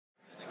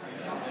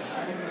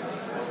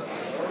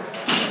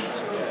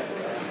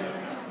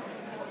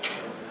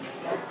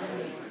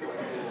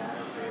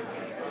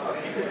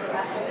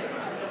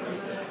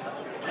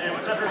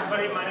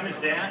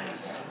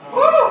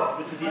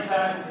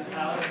Deepak, this is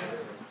Alex,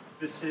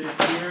 this is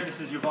Peter, this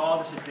is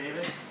Yuval, this is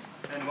David,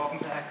 and welcome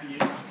to HackBU.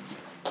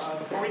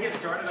 Before we get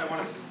started, I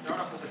want to start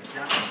off with a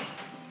demo.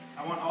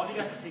 I want all of you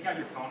guys to take out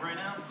your phone right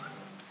now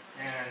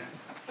and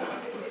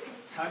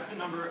type the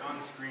number on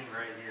the screen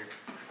right here.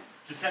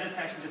 Just send a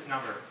text to this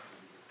number.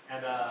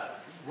 And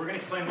we're going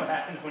to explain what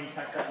happens when you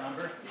text that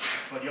number,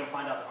 but you'll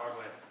find out the hard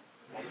way.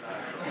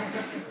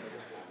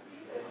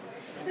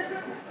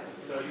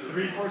 So it's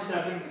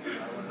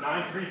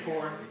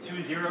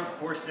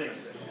 347-934-2046.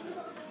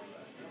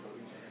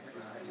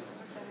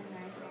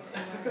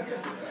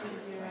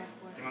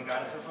 Anyone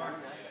got it so far?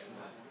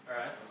 All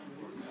right.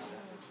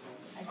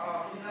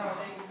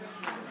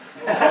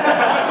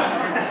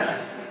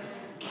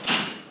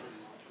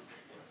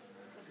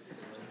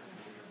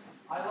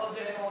 I love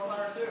Daniel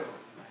O'Connor too.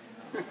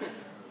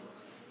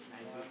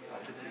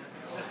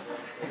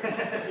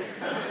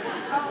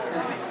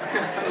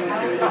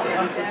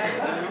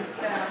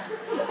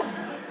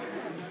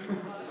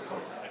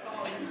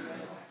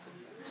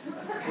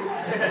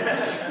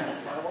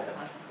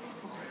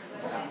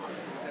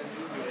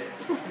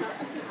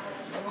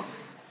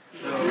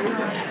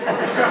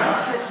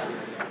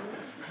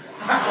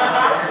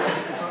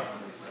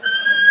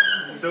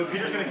 So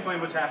Peter's going to explain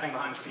what's happening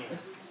behind the scenes.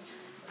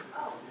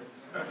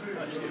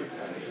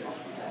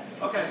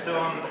 Okay,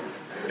 so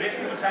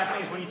basically what's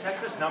happening is when you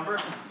text this number,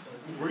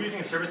 we're using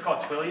a service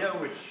called Twilio,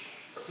 which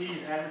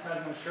he's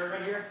advertising on the shirt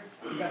right here.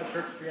 You got the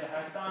shirt to create a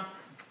hackathon.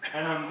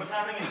 And what's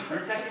happening is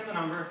you're texting the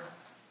number,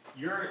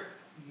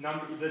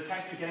 the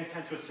text is getting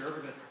sent to a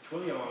server that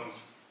Twilio owns,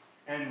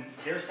 and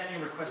they're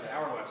sending a request to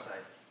our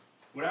website.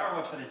 What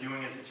our website is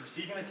doing is it's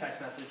receiving the text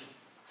message,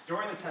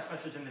 storing the text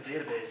message in the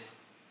database,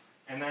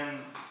 and then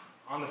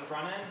on the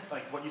front end,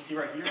 like what you see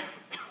right here,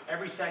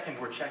 every second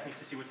we're checking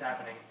to see what's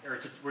happening, or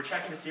we're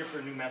checking to see if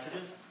there are new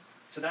messages.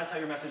 So that's how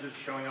your message is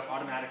showing up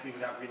automatically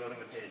without reloading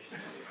the page.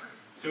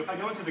 So if I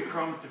go into the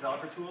Chrome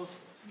developer tools,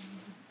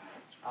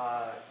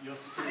 you'll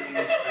see,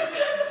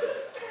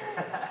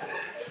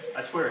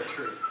 I swear it's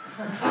true.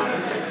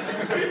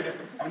 So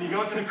when you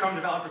go into the Chrome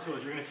developer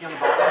tools, you're going to see on the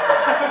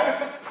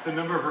bottom the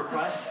number of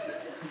requests.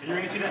 And you're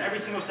going to see that every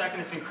single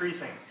second it's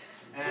increasing.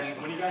 And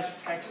when you guys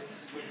text,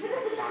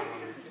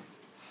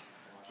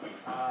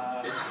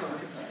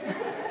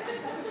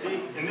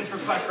 see, in this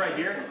request right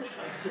here,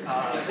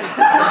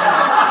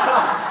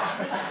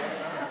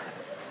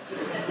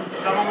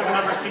 someone with the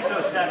number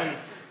 607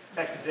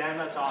 texted Dan,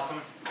 that's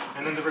awesome.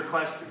 And then the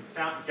request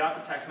got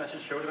the text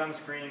message, showed it on the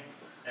screen,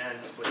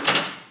 and split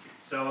it.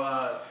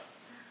 So,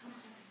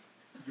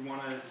 you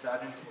want to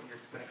dive into what you're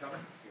going to cover?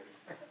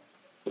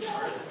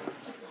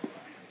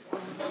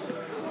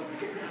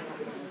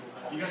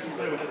 You guys can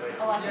play with it later.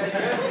 Yeah, you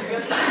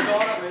guys can go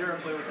on it later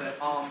and play with it.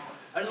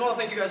 I just want to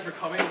thank you guys for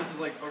coming. This is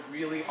like a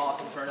really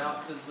awesome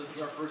turnout since this is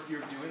our first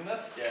year of doing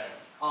this. Yeah.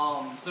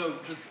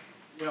 So just,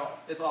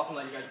 it's awesome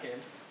that you guys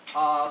came.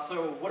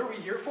 So what are we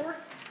here for?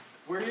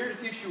 We're here to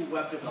teach you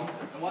web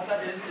development. And what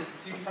that is to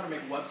teach you how to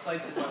make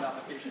websites and web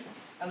applications.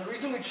 And the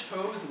reason we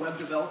chose web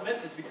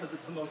development is because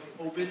it's the most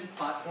open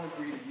platform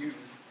for you to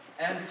use.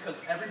 And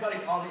because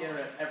everybody's on the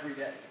internet every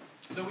day.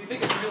 So we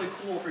think it's really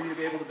cool for you to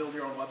be able to build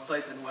your own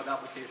websites and web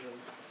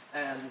applications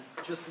and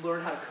just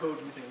learn how to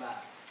code using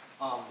that.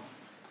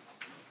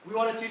 We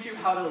want to teach you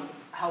how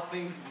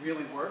things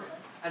really work,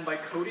 and by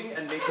coding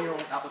and making your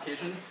own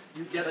applications,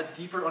 you get a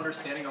deeper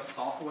understanding of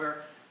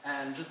software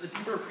and just a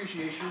deeper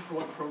appreciation for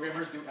what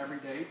programmers do every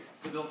day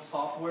to build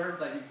software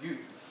that you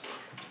use.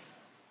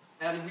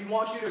 And we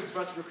want you to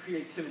express your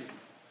creativity.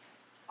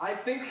 I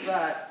think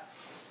that,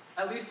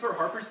 at least for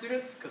Harper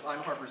students, because I'm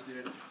a Harper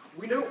student,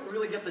 we don't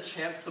really get the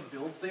chance to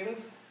build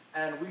things,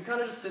 and we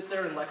kind of just sit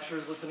there in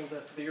lectures listening to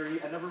theory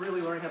and never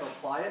really learning how to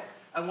apply it.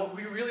 And what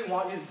we really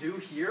want you to do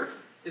here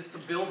is to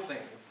build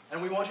things.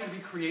 And we want you to be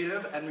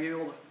creative and be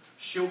able to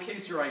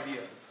showcase your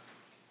ideas.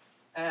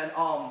 And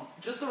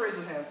just to raise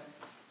of hands,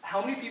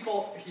 how many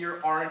people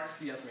here aren't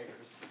CS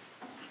majors?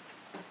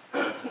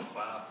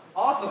 Wow.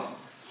 Awesome.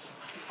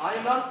 I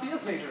am not a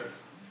CS major.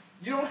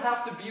 You don't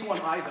have to be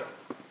one either.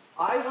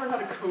 I learned how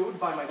to code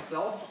by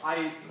myself.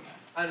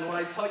 And when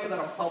I tell you that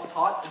I'm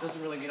self-taught, it doesn't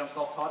really mean I'm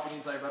self-taught. It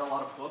means I read a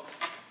lot of books.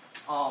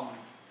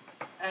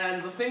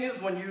 And the thing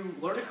is, when you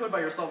learn to code by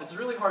yourself, it's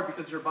really hard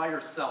because you're by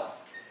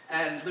yourself.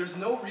 And there's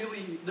no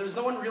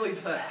one really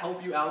to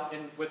help you out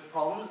with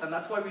problems, and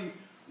that's why we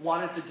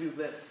wanted to do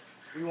this.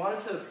 We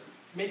wanted to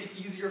make it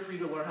easier for you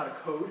to learn how to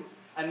code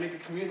and make a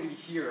community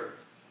here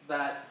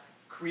that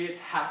creates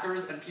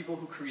hackers and people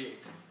who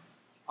create.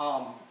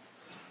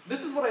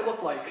 This is what I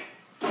look like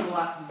for the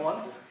last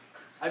month.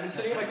 I've been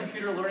sitting at my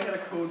computer learning how to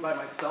code by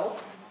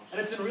myself,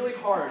 and it's been really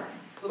hard.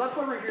 So that's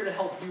why we're here to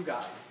help you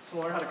guys to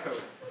learn how to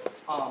code.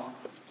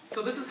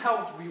 So this is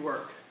how we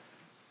work.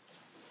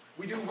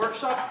 We do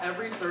workshops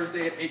every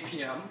Thursday at 8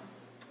 p.m.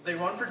 They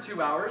run for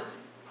 2 hours,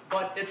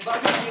 but it's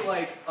not going to be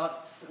like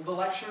the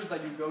lectures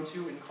that you go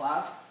to in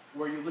class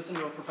where you listen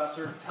to a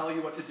professor tell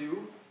you what to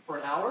do for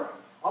an hour.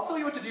 I'll tell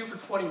you what to do for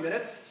 20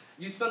 minutes.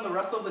 You spend the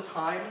rest of the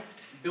time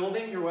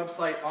building your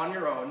website on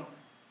your own,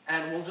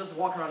 and we'll just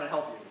walk around and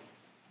help you.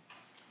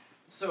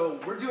 So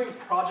we're doing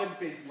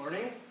project-based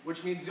learning,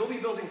 which means you'll be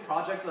building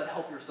projects that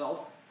help yourself.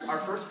 Our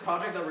first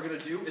project that we're going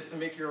to do is to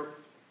make your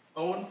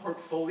own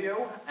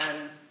portfolio,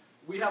 and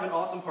we have an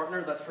awesome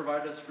partner that's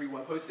provided us free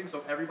web hosting,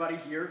 so everybody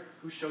here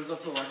who shows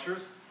up to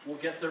lectures will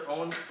get their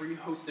own free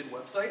hosted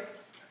website.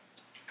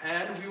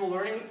 And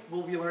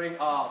we'll be learning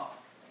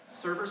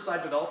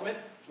server-side development,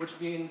 which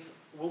means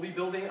we'll be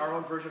building our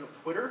own version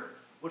of Twitter,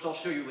 which I'll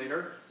show you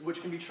later,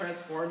 which can be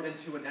transformed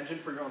into an engine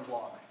for your own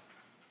blog.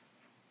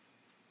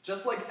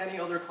 Just like any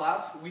other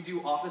class, we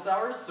do office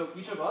hours, so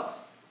each of us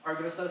are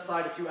going to set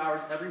aside a few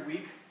hours every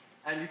week,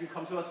 and you can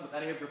come to us with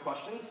any of your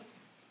questions.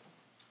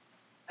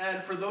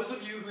 And for those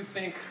of you who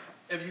think,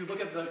 if you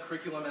look at the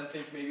curriculum and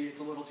think maybe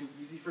it's a little too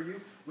easy for you,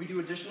 we do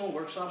additional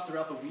workshops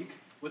throughout the week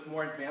with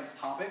more advanced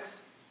topics.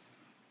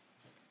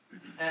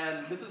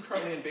 And this is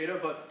currently in beta,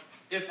 but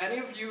if any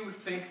of you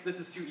think this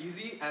is too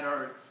easy and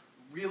are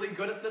really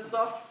good at this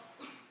stuff,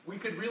 we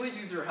could really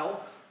use your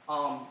help.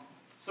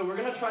 So we're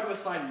going to try to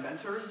assign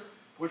mentors,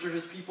 which are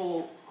just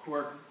people who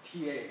are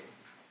TA.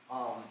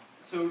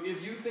 So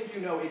if you think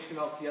you know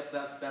HTML,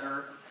 CSS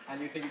better,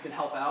 and you think you can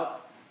help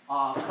out,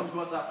 come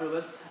to us after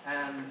this,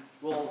 and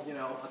we'll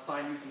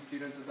assign you some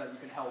students so that you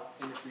can help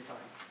in your free time.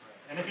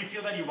 And if you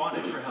feel that you want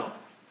extra help,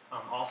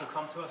 also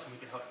come to us and we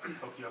can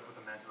hook you up with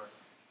a mentor.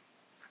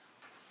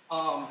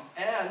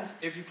 And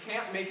if you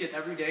can't make it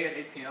every day at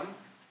 8 p.m.,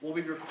 we'll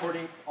be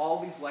recording all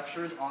these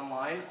lectures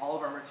online. All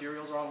of our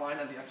materials are online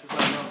and the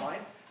exercises are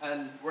online.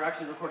 And we're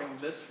actually recording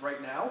this right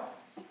now.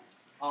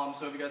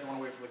 So if you guys want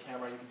to wait for the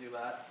camera, you can do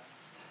that.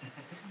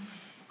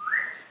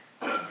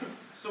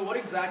 So what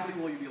exactly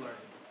will you be learning?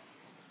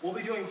 We'll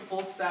be doing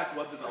full stack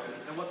web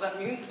development. And what that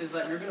means is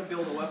that you're going to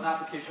build a web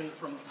application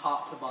from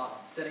top to bottom,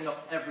 setting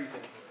up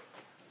everything.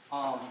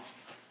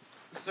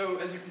 So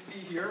as you can see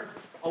here,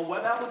 a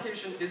web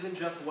application isn't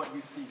just what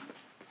you see.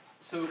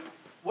 So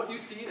what you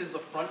see is the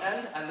front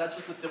end, and that's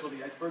just the tip of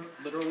the iceberg,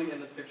 literally in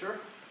this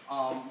picture.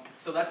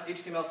 So that's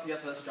HTML,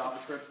 CSS,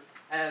 JavaScript.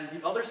 And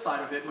the other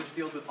side of it, which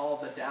deals with all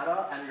of the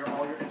data and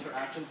all your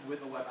interactions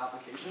with a web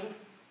application,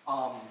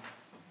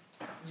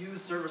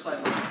 use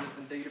server-side languages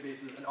and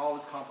databases and all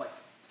this complex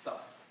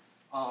stuff.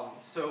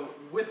 So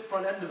with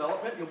front-end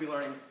development, you'll be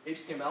learning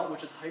HTML,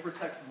 which is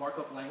hypertext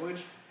markup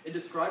language. It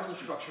describes the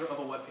structure of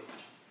a web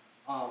page.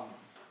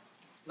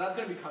 That's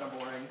going to be kind of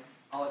boring,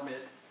 I'll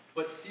admit.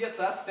 But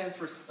CSS stands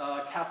for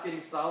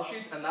cascading style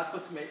sheets, and that's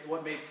what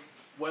makes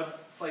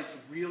websites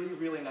really,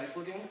 really nice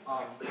looking.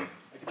 I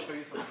can show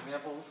you some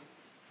examples.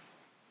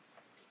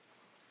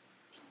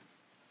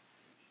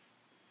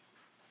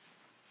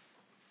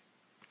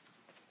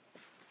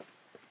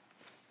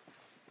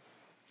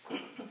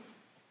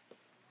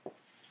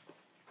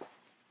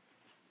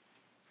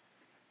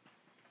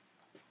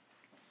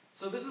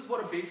 So this is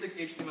what a basic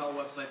HTML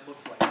website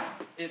looks like.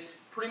 It's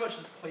pretty much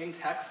just plain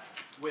text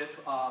with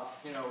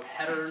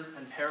headers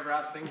and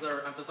paragraphs, things that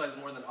are emphasized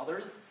more than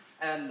others.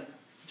 And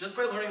just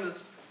by learning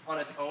this on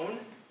its own,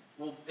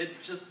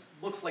 it just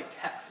looks like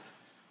text.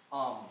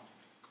 But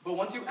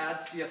once you add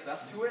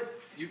CSS to it,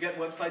 you get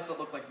websites that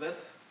look like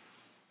this.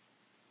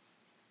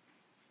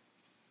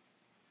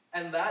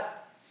 And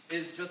that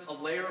is just a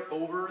layer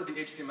over the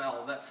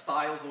HTML that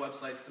styles the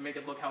websites to make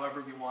it look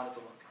however we want it to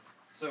look.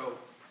 So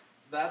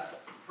that's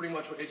pretty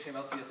much what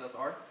HTML, CSS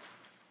are.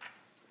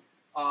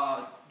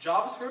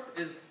 JavaScript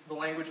is the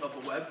language of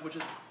the web, which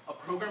is a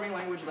programming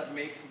language that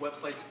makes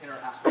websites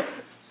interact.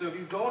 So if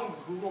you go on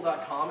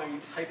google.com and you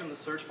type in the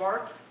search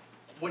bar,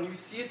 when you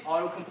see it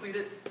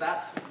auto-completed,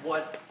 that's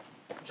what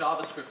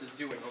JavaScript is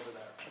doing over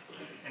there.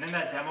 And in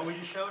that demo we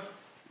just showed,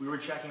 we were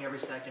checking every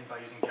second by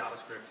using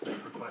JavaScript to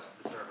request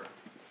to the server.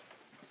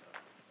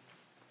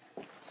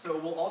 So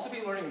we'll also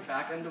be learning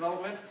back-end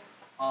development.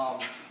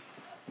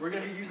 We're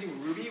going to be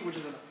using Ruby, which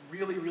is a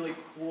really, really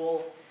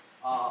cool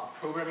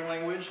programming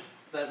language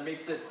that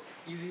makes it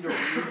easy to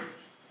read,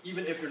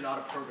 even if you're not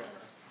a programmer.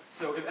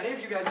 So if any of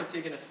you guys have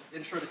taken an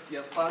Intro to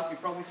CS class,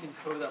 you've probably seen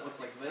code that looks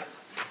like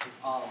this.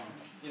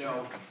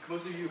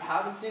 Most of you who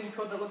haven't seen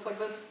code that looks like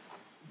this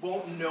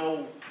won't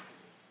know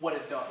what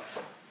it does.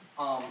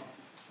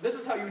 This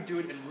is how you do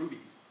it in Ruby.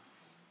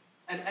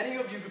 And any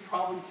of you could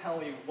probably tell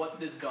me what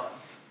this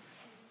does.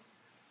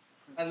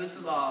 And this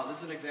is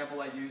an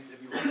example I used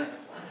if you were in class.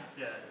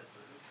 Yeah.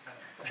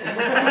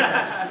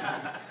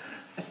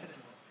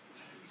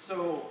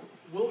 So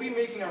we'll be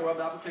making our web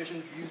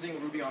applications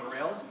using Ruby on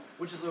Rails,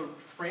 which is a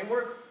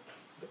framework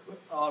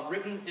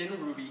written in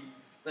Ruby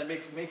that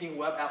makes making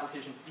web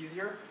applications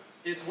easier.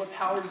 It's what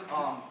powers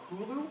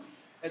Hulu.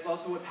 It's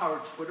also what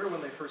powered Twitter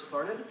when they first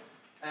started.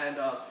 And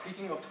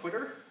speaking of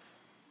Twitter,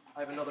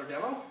 I have another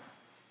demo.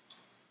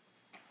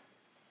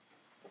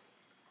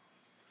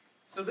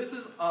 So this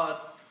is a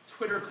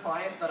Twitter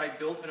client that I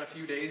built in a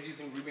few days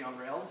using Ruby on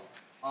Rails.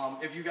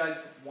 If you guys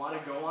want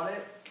to go on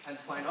it and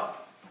sign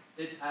up,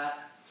 it's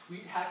at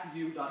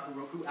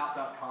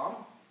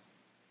tweethackbu.herokuapp.com.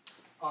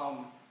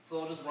 So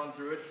I'll just run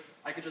through it.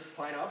 I could just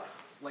sign up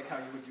like how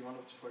you would do on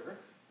Twitter.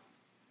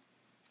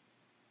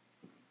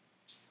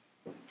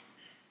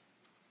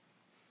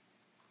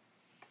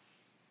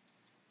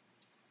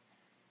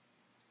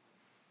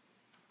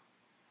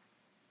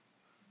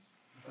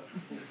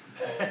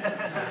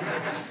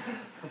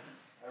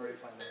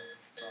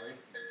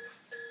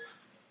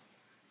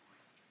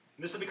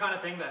 And this is the kind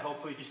of thing that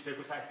hopefully if you stick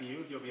with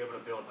HackBU, you'll be able to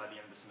build by the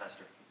end of the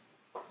semester.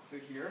 So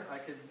here, I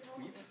could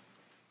tweet.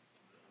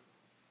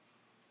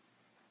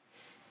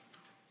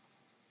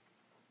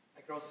 I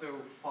could also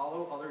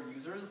follow other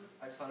users.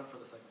 I've signed up for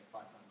this like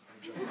 5 times.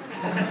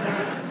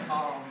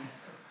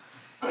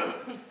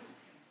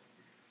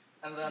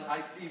 And then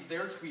I see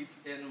their tweets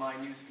in my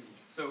newsfeed.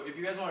 So if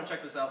you guys want to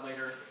check this out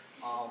later,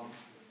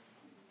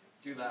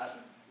 do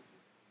that.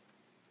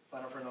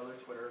 Sign up for another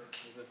Twitter,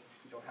 as if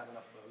you don't have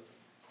enough of those.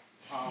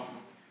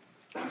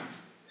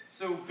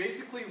 So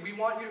basically, we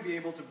want you to be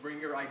able to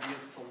bring your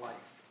ideas to life.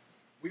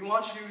 We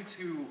want you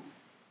to,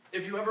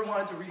 if you ever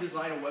wanted to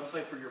redesign a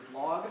website for your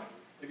blog,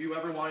 if you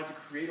ever wanted to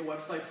create a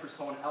website for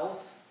someone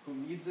else who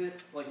needs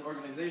it, like an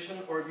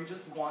organization, or if you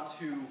just want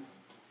to,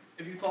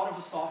 if you thought of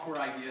a software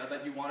idea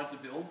that you wanted to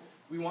build,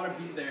 we want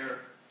to be there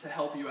to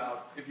help you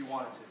out if you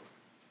wanted to.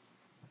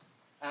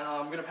 And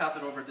I'm going to pass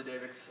it over to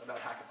Davix about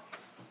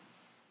hackathons.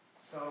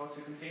 So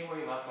to continue where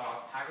you left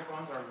off,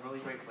 hackathons are a really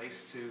great place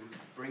to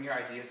bring your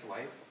ideas to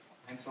life.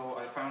 And so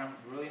I found a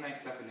really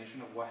nice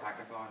definition of what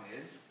hackathon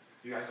is.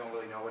 You guys don't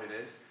really know what it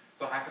is.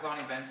 So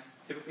hackathon events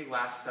typically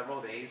last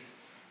several days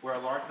where a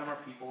large number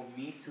of people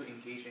meet to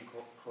engage in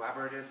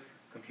collaborative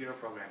computer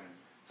programming.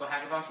 So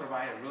hackathons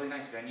provide a really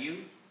nice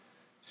venue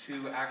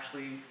to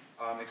actually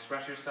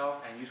express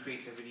yourself and use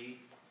creativity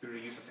through the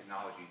use of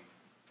technology.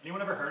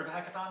 Anyone ever heard of a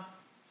hackathon?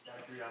 Just out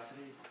of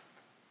curiosity.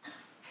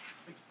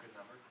 It's a good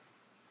number.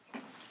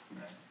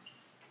 Okay.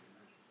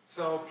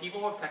 So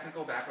people with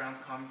technical backgrounds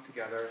come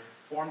together,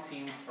 form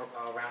teams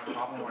around a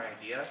problem or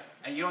idea,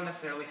 and you don't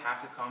necessarily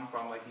have to come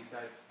from, like he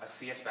said, a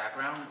CS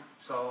background.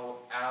 So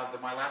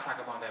my last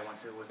hackathon that I went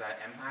to was at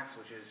MHAX,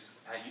 which is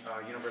at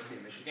University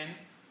of Michigan,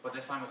 but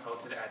this time was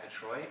hosted at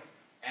Detroit.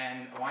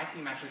 And my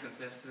team actually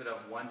consisted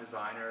of one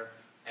designer,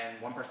 and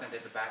one person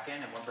did the back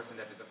end, and one person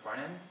did the front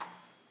end.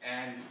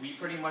 And we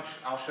pretty much,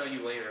 I'll show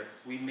you later,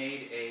 we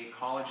made a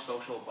college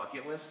social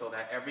bucket list so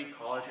that every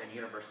college and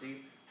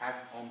university has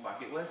its own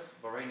bucket list,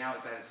 but right now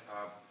it's at its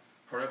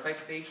prototype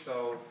stage,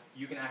 so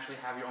you can actually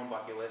have your own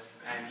bucket list,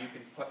 and you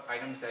can put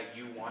items that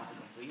you want to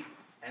complete.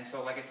 And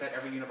so, like I said,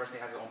 every university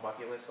has its own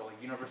bucket list, so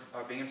like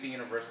Binghamton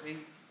University,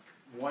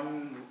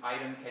 one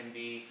item can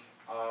be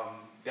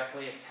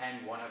definitely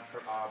attend one of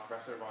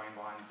Professor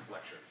Royenbaum's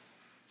lectures.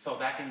 So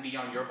that can be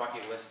on your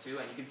bucket list too,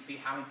 and you can see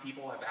how many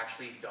people have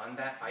actually done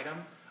that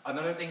item.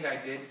 Another thing that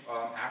I did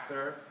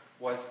after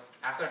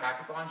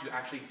hackathons, you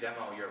actually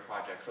demo your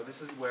project. So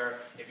this is where,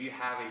 if you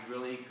have a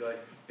really good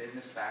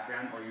business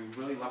background or you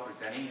really love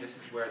presenting, this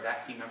is where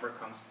that team member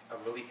comes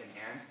really in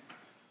hand.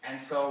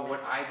 And so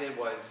what I did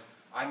was,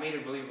 I made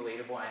it really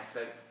relatable, and I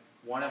said,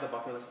 one of the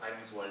bucket list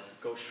items was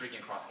go streaking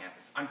across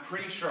campus. I'm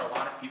pretty sure a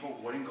lot of people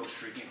wouldn't go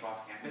streaking across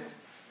campus,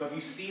 but if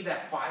you see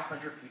that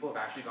 500 people have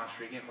actually gone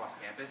streaking across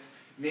campus,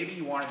 maybe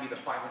you want to be the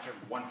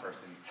 501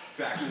 person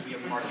to actually be a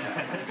part of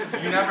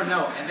that. You never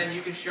know. And then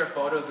you can share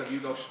photos of you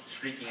go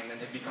streaking, and then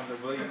it becomes a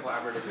really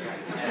collaborative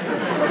event. And,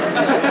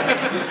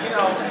 you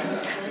know,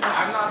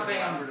 I'm not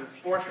saying I'm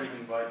for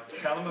streaking, but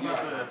Tell them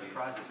about the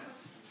prizes.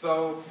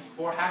 so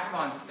for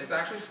hackathons, it's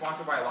actually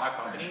sponsored by a lot of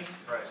companies.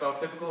 Right. So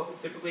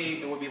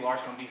typically it would be large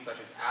companies such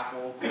as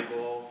Apple,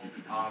 Google,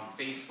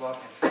 Facebook,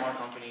 and smaller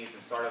companies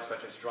and startups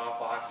such as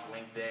Dropbox,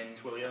 LinkedIn,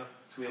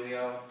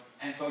 Twilio.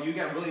 And so you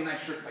get really nice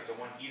shirts like the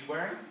one he's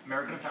wearing.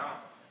 American Apparel.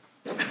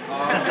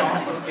 You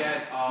also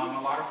get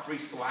a lot of free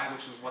swag,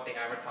 which is what they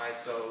advertise.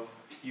 So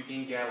you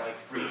can get like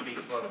free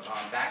Facebook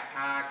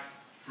backpacks,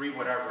 free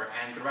whatever.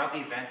 And throughout the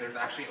event, there's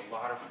actually a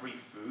lot of free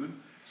food.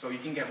 So you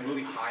can get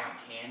really high on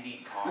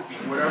candy, coffee,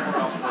 whatever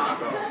else where you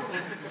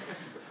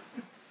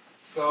go.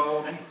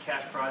 So And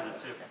cash prizes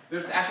too.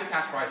 there's actually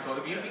cash prize. So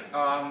if you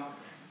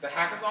the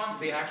hackathons,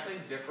 they actually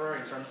differ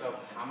in terms of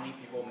how many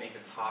people make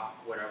the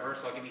top whatever.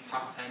 So it can be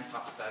top 10,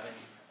 top 7,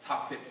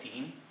 top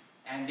 15.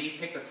 And they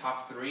pick the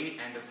top 3,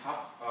 and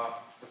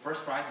the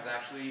first prize is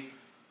actually,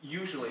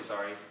 usually,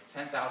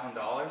 $10,000,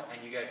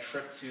 and you get a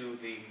trip to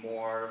the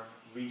more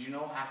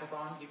regional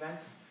hackathon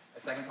events. The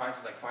second prize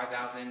is like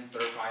 $5,000,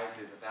 third prize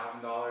is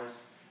 $1,000,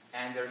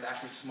 and there's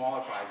actually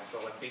smaller prizes.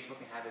 So like Facebook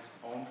can have its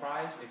own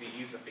prize if you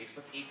use the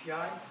Facebook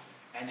API,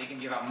 and they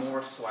can give out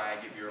more swag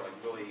if you're like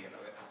really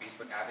a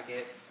Facebook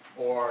advocate.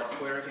 Or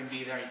Twitter can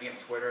be there, you can get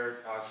Twitter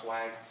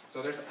swag.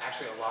 So there's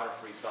actually a lot of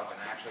free stuff, and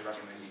I actually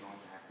recommend you going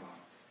to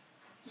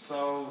hackathons.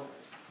 So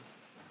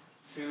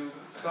to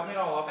sum it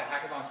all up, at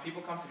hackathons,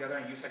 people come together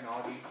and use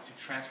technology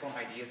to transform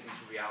ideas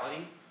into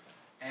reality.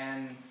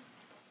 And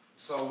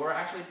so we're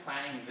actually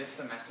planning this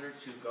semester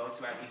to go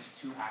to at least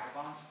 2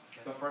 hackathons.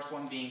 The first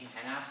one being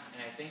PennApps,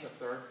 and I think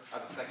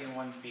the second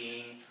one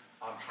being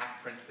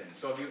Hack Princeton.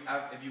 So if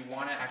you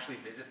want to actually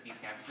visit these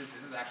campuses,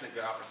 this is actually a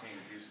good opportunity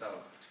to do so.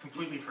 It's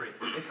completely free.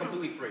 It's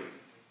completely free.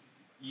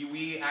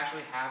 We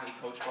actually have a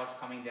coach bus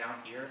coming down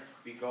here.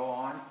 We go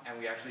on, and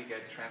we actually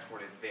get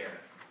transported there.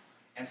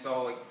 And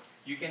so like,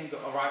 you can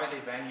arrive at the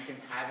event, you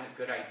can have a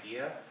good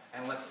idea,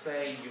 and let's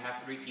say you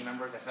have 3 team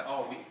members that say,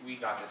 oh, we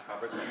got this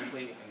covered.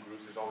 Usually in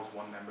groups, there's always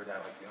one member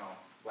that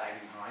lags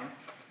behind.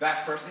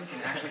 That person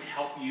can actually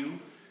help you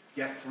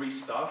get free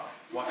stuff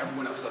while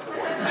everyone else does the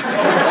work.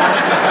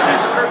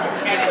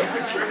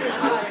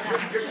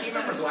 And your team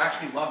members will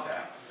actually love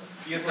that.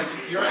 Because like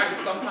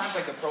sometimes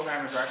like the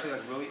programmers are actually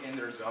like really in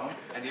their zone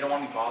and they don't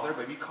want to be bothered,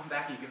 but if you come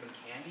back and you give them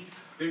candy,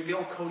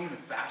 they'll code even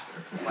faster.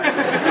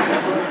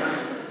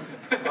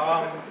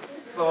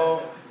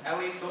 So at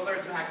least those are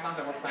 2 hackathons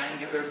that we're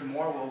planning. If there's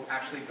more, we'll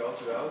actually go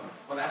to those.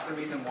 But that's the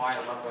reason why I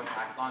love going to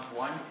hackathons.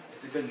 One,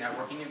 it's a good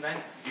networking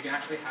event. You can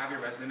actually have your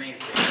resume there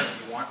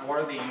if you want,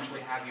 or they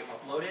usually have you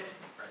upload it.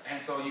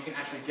 And so you can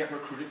actually get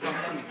recruited from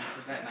them, you can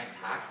present a nice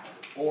hack,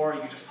 or you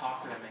can just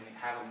talk to them and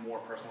have a more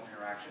personal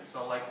interaction.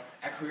 So like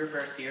at career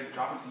fairs here, the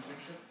job and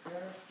internship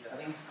fair, I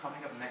think it's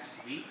coming up next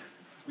week.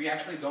 We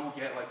actually don't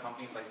get like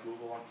companies like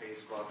Google and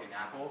Facebook and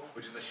Apple,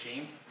 which is a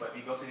shame, but if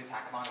you go to these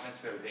hackathon events,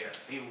 they're there.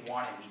 They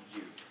want to meet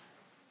you.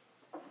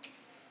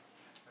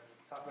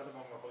 Talk about the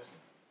one we're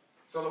hosting.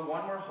 So the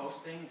one we're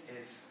hosting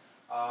is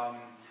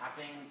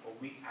happening a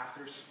week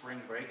after spring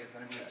break. It's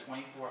going to be a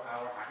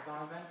 24-hour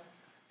hackathon event.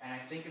 And I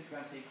think it's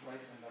going to take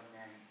place in the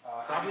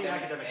probably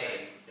academic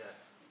A. Yeah.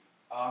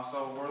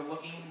 So we're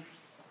looking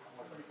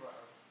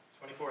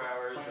 24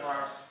 hours. 24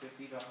 hours,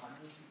 50 to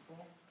 100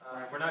 people.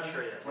 We're not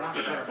sure yet. We're not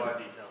sure, but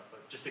details,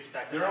 but just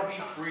expect there will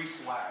be free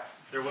swag.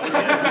 There will be. In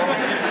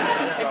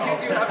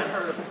case you haven't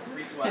heard of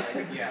free swag.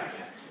 Yeah.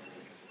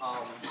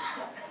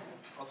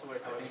 Also, what I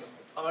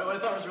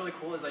thought was really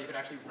cool is that you can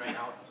actually rent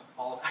out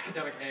all of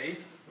academic A,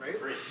 right?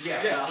 Free.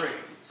 Yeah, free.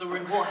 So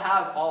we'll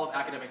have all of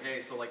academic A,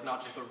 so like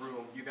not just a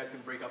room. You guys can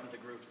break up into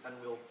groups, and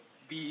we'll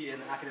be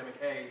in academic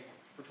A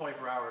for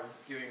 24 hours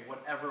doing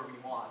whatever we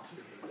want.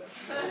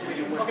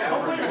 Okay,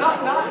 hopefully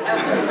not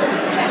everything.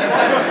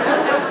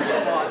 Whatever you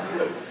want.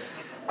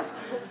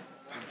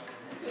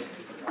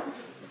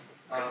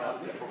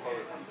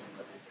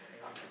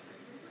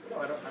 No,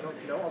 I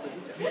don't know all the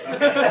details.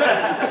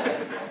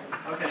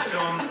 Okay, so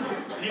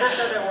Peter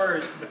said that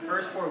the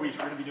first 4 weeks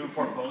we're going to be doing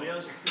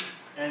portfolios,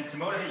 and to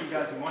motivate you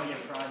guys, we want to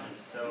get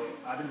prizes. So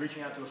I've been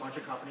reaching out to a bunch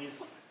of companies.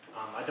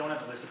 I don't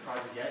have the list of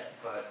prizes yet,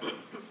 but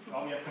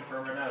all we have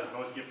confirmed right now is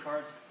most gift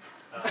cards.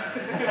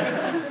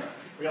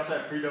 We also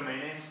have free domain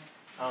names,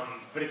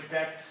 but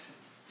expect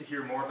to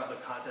hear more about the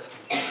contest in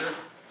the future,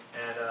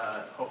 and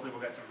hopefully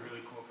we'll get some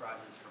really cool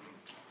prizes from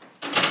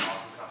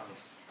awesome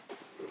companies.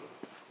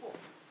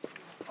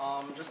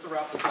 Just to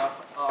wrap this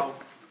up,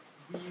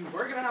 we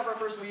were going to have our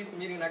first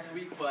meeting next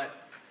week,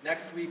 but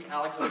next week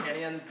Alex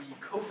O'Hanian, the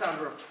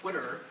co-founder of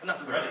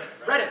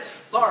Reddit,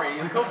 sorry,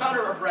 the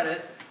co-founder of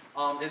Reddit,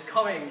 is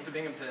coming to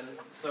Binghamton.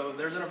 So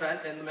there's an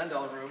event in the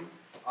Mandela Room,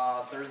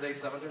 Thursday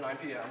 7 through 9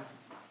 p.m.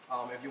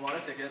 If you want a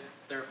ticket,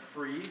 they're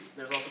free.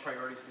 There's also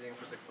priority seating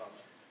for $6.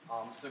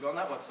 So go on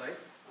that website.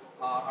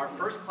 Our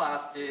first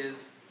class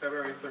is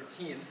February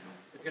 13th.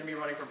 It's going to be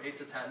running from 8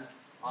 to 10.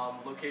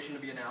 Location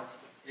to be announced.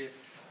 If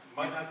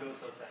Might not go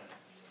till 10.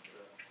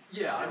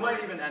 Yeah, it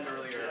might even end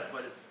earlier,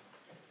 but it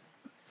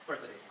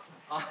starts at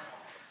 8.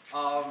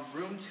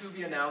 Room to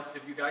be announced.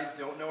 If you guys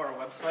don't know our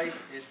website,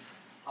 it's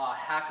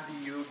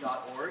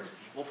hackbu.org.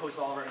 We'll post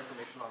all of our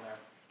information on there.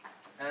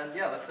 And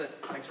yeah, that's it.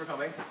 Thanks for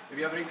coming. If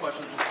you have any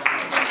questions, just come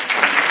to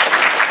us.